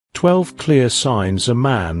12 clear signs a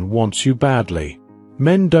man wants you badly.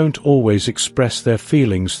 Men don't always express their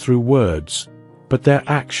feelings through words, but their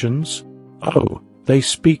actions? Oh, they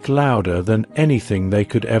speak louder than anything they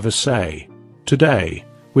could ever say. Today,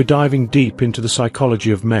 we're diving deep into the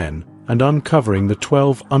psychology of men and uncovering the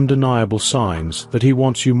 12 undeniable signs that he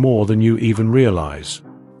wants you more than you even realize.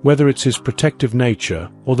 Whether it's his protective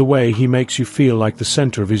nature or the way he makes you feel like the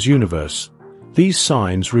center of his universe, these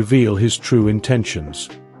signs reveal his true intentions.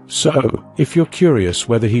 So, if you're curious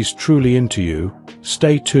whether he's truly into you,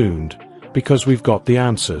 stay tuned, because we've got the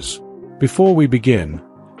answers. Before we begin,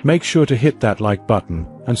 make sure to hit that like button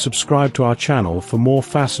and subscribe to our channel for more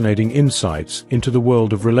fascinating insights into the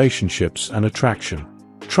world of relationships and attraction.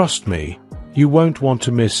 Trust me, you won't want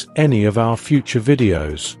to miss any of our future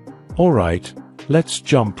videos. Alright, let's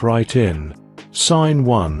jump right in. Sign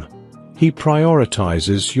 1. He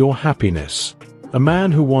prioritizes your happiness. A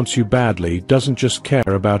man who wants you badly doesn't just care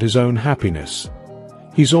about his own happiness.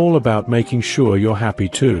 He's all about making sure you're happy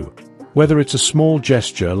too. Whether it's a small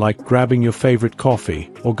gesture like grabbing your favorite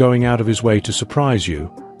coffee or going out of his way to surprise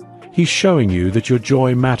you, he's showing you that your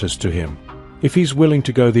joy matters to him. If he's willing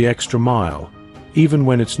to go the extra mile, even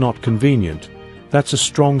when it's not convenient, that's a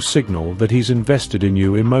strong signal that he's invested in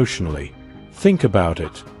you emotionally. Think about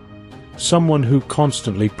it. Someone who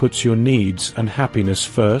constantly puts your needs and happiness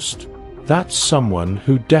first? That's someone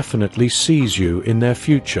who definitely sees you in their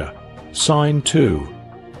future. Sign 2.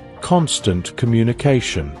 Constant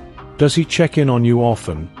communication. Does he check in on you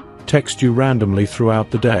often, text you randomly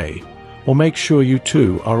throughout the day, or make sure you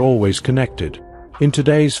two are always connected? In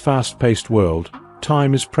today's fast-paced world,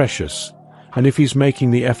 time is precious, and if he's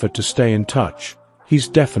making the effort to stay in touch, he's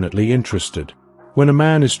definitely interested. When a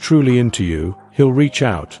man is truly into you, he'll reach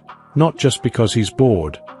out, not just because he's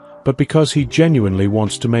bored, but because he genuinely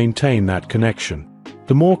wants to maintain that connection.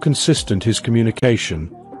 The more consistent his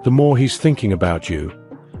communication, the more he's thinking about you.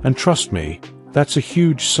 And trust me, that's a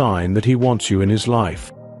huge sign that he wants you in his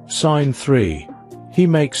life. Sign 3. He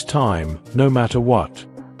makes time, no matter what.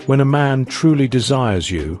 When a man truly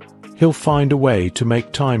desires you, he'll find a way to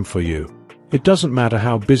make time for you. It doesn't matter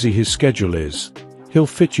how busy his schedule is. He'll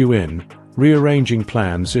fit you in, rearranging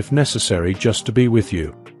plans if necessary just to be with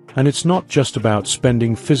you. And it's not just about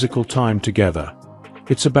spending physical time together.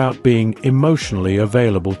 It's about being emotionally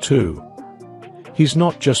available too. He's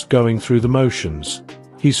not just going through the motions.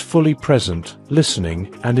 He's fully present,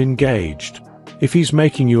 listening, and engaged. If he's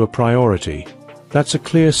making you a priority, that's a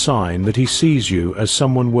clear sign that he sees you as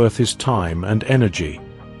someone worth his time and energy.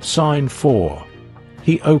 Sign 4.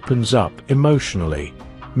 He opens up emotionally.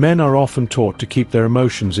 Men are often taught to keep their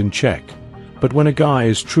emotions in check, but when a guy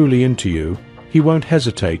is truly into you, he won't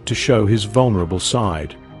hesitate to show his vulnerable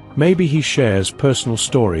side. Maybe he shares personal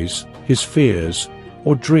stories, his fears,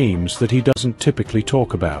 or dreams that he doesn't typically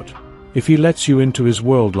talk about. If he lets you into his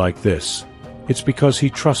world like this, it's because he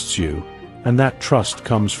trusts you, and that trust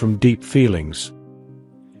comes from deep feelings.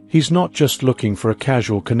 He's not just looking for a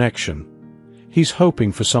casual connection. He's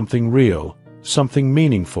hoping for something real, something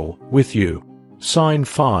meaningful, with you. Sign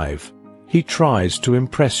 5. He tries to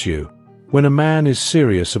impress you. When a man is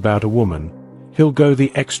serious about a woman, he'll go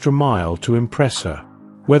the extra mile to impress her.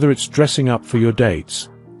 Whether it's dressing up for your dates,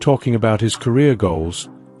 talking about his career goals,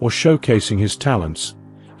 or showcasing his talents,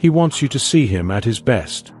 he wants you to see him at his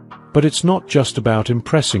best. But it's not just about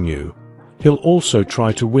impressing you. He'll also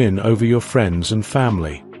try to win over your friends and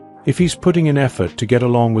family. If he's putting in effort to get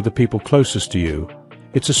along with the people closest to you,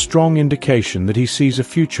 it's a strong indication that he sees a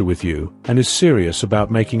future with you and is serious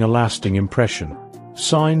about making a lasting impression.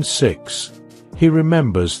 Sign 6. He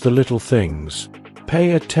remembers the little things.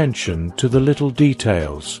 Pay attention to the little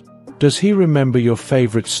details. Does he remember your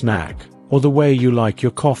favorite snack, or the way you like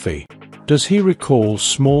your coffee? Does he recall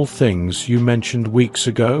small things you mentioned weeks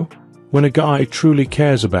ago? When a guy truly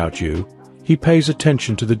cares about you, he pays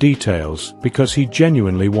attention to the details because he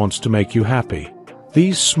genuinely wants to make you happy.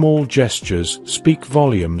 These small gestures speak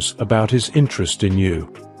volumes about his interest in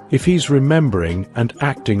you. If he's remembering and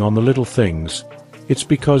acting on the little things, it's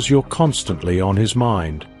because you're constantly on his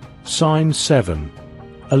mind. Sign 7.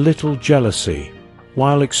 A little jealousy.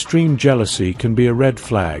 While extreme jealousy can be a red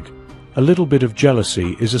flag, a little bit of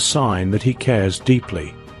jealousy is a sign that he cares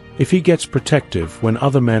deeply. If he gets protective when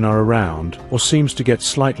other men are around or seems to get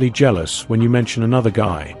slightly jealous when you mention another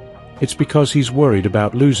guy, it's because he's worried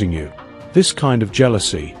about losing you. This kind of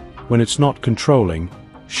jealousy, when it's not controlling,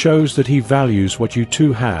 shows that he values what you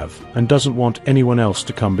two have and doesn't want anyone else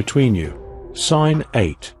to come between you. Sign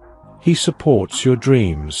 8. He supports your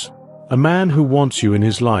dreams. A man who wants you in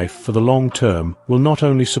his life for the long term will not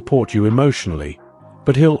only support you emotionally,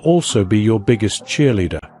 but he'll also be your biggest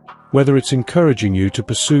cheerleader. Whether it's encouraging you to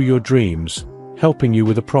pursue your dreams, helping you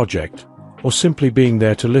with a project, or simply being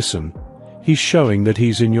there to listen, he's showing that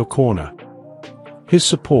he's in your corner. His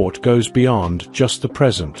support goes beyond just the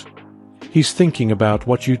present. He's thinking about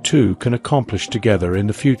what you two can accomplish together in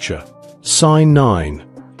the future. Sign 9.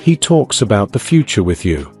 He talks about the future with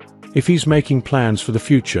you. If he's making plans for the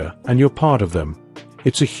future and you're part of them,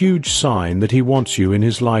 it's a huge sign that he wants you in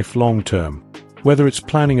his life long term. Whether it's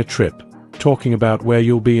planning a trip, talking about where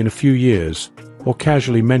you'll be in a few years, or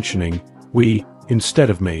casually mentioning, "we," instead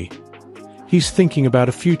of "me," he's thinking about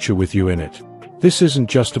a future with you in it. This isn't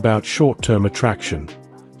just about short-term attraction.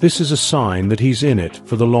 This is a sign that he's in it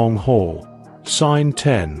for the long haul. Sign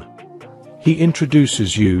 10. He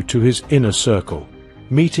introduces you to his inner circle,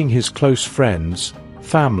 meeting his close friends,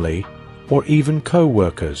 family, or even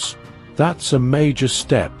co-workers. That's a major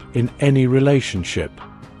step in any relationship.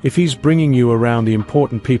 If he's bringing you around the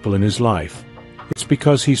important people in his life, it's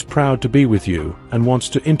because he's proud to be with you and wants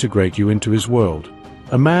to integrate you into his world.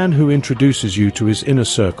 A man who introduces you to his inner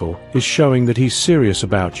circle is showing that he's serious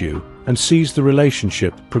about you and sees the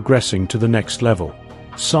relationship progressing to the next level.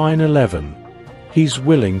 Sign 11. He's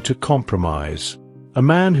willing to compromise. A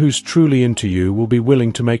man who's truly into you will be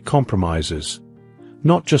willing to make compromises,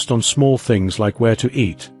 not just on small things like where to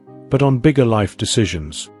eat, but on bigger life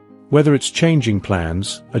decisions. Whether it's changing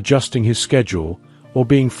plans, adjusting his schedule, or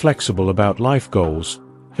being flexible about life goals,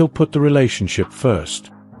 he'll put the relationship first.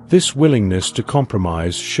 This willingness to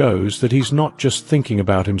compromise shows that he's not just thinking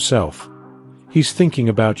about himself. He's thinking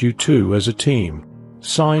about you two as a team.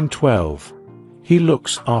 Sign 12. He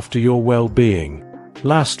looks after your well-being.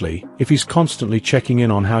 Lastly, if he's constantly checking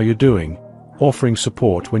in on how you're doing, offering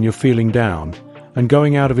support when you're feeling down, and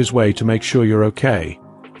going out of his way to make sure you're okay,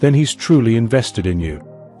 then he's truly invested in you.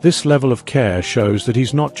 This level of care shows that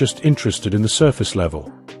he's not just interested in the surface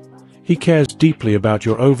level. He cares deeply about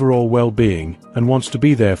your overall well-being and wants to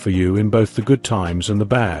be there for you in both the good times and the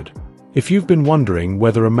bad. If you've been wondering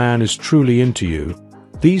whether a man is truly into you,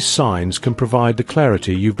 these signs can provide the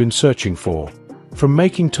clarity you've been searching for. From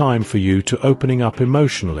making time for you to opening up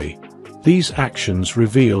emotionally, these actions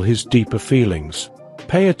reveal his deeper feelings.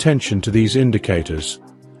 Pay attention to these indicators,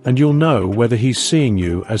 and you'll know whether he's seeing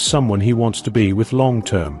you as someone he wants to be with long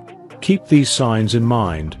term. Keep these signs in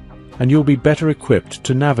mind, and you'll be better equipped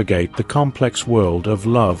to navigate the complex world of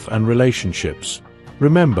love and relationships.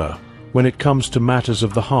 Remember, when it comes to matters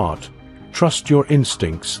of the heart, trust your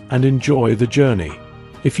instincts and enjoy the journey.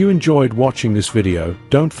 If you enjoyed watching this video,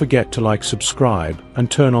 don't forget to like, subscribe, and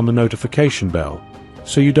turn on the notification bell,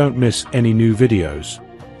 so you don't miss any new videos.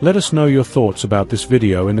 Let us know your thoughts about this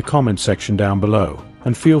video in the comment section down below,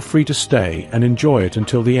 and feel free to stay and enjoy it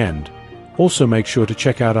until the end. Also make sure to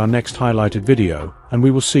check out our next highlighted video, and we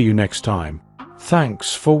will see you next time.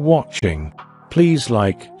 Thanks for watching. Please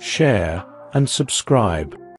like, share, and subscribe.